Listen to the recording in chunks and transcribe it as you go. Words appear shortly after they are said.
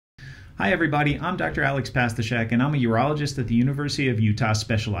Hi everybody, I'm Dr. Alex Pastuszak and I'm a urologist at the University of Utah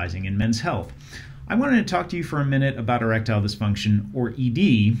specializing in men's health. I wanted to talk to you for a minute about erectile dysfunction, or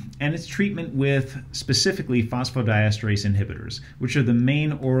ED, and its treatment with specifically phosphodiesterase inhibitors, which are the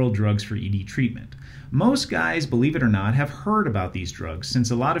main oral drugs for ED treatment. Most guys, believe it or not, have heard about these drugs,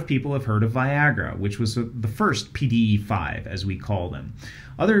 since a lot of people have heard of Viagra, which was the first PDE-5, as we call them.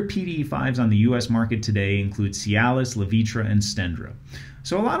 Other PDE-5s on the US market today include Cialis, Levitra, and Stendra.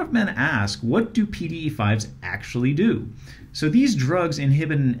 So a lot of men ask, what do PDE-5s actually do? So these drugs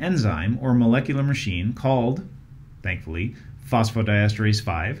inhibit an enzyme or molecular machine called, thankfully, phosphodiesterase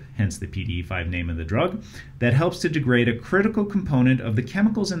 5, hence the PDE-5 name of the drug, that helps to degrade a critical component of the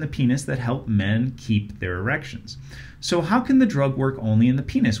chemicals in the penis that help men keep their erections. So how can the drug work only in the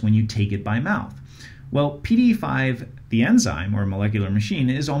penis when you take it by mouth? Well, PDE-5, the enzyme or molecular machine,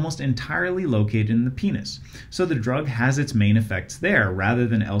 is almost entirely located in the penis. So the drug has its main effects there rather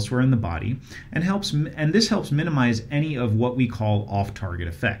than elsewhere in the body, and this helps minimize any of what we call off-target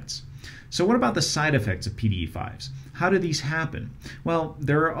effects. So what about the side effects of PDE-5s? How do these happen? Well,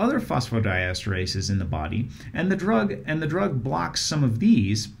 there are other phosphodiesterases in the body, and the drug blocks some of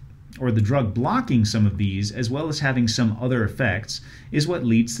these, or the drug blocking some of these, as well as having some other effects, is what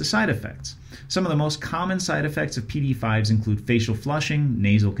leads to side effects. Some of the most common side effects of PDE-5s include facial flushing,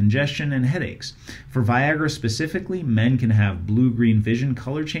 nasal congestion, and headaches. For Viagra specifically, men can have blue-green vision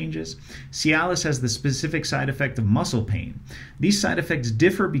color changes. Cialis has the specific side effect of muscle pain. These side effects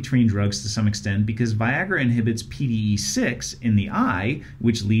differ between drugs to some extent because Viagra inhibits PDE-6 in the eye,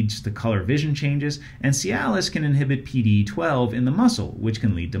 which leads to color vision changes, and Cialis can inhibit PDE-12 in the muscle, which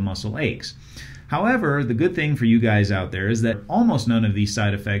can lead to muscle aches. However, the good thing for you guys out there is that almost none of these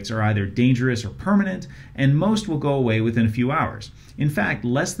side effects are either dangerous or permanent, and most will go away within a few hours. In fact,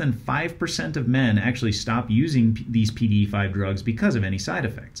 less than 5% of men actually stop using these PDE-5 drugs because of any side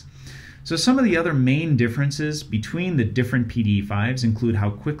effects. So some of the other main differences between the different PDE-5s include how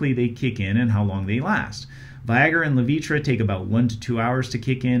quickly they kick in and how long they last. Viagra and Levitra take about 1 to 2 hours to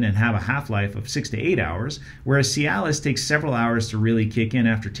kick in and have a half-life of 6 to 8 hours, whereas Cialis takes several hours to really kick in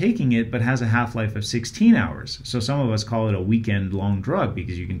after taking it, but has a half-life of 16 hours. So some of us call it a weekend-long drug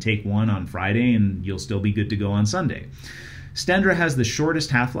because you can take one on Friday and you'll still be good to go on Sunday. Stendra has the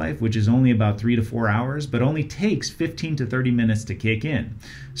shortest half-life, which is only about 3 to 4 hours, but only takes 15 to 30 minutes to kick in.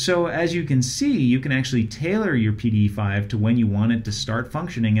 So as you can see, you can actually tailor your PDE-5 to when you want it to start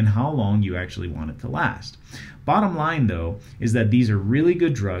functioning and how long you actually want it to last. Bottom line, though, is that these are really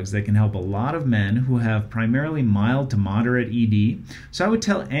good drugs that can help a lot of men who have primarily mild to moderate ED. So I would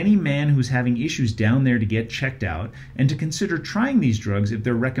tell any man who's having issues down there to get checked out and to consider trying these drugs if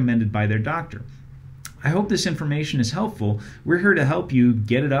they're recommended by their doctor. I hope this information is helpful. We're here to help you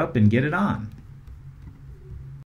get it up and get it on.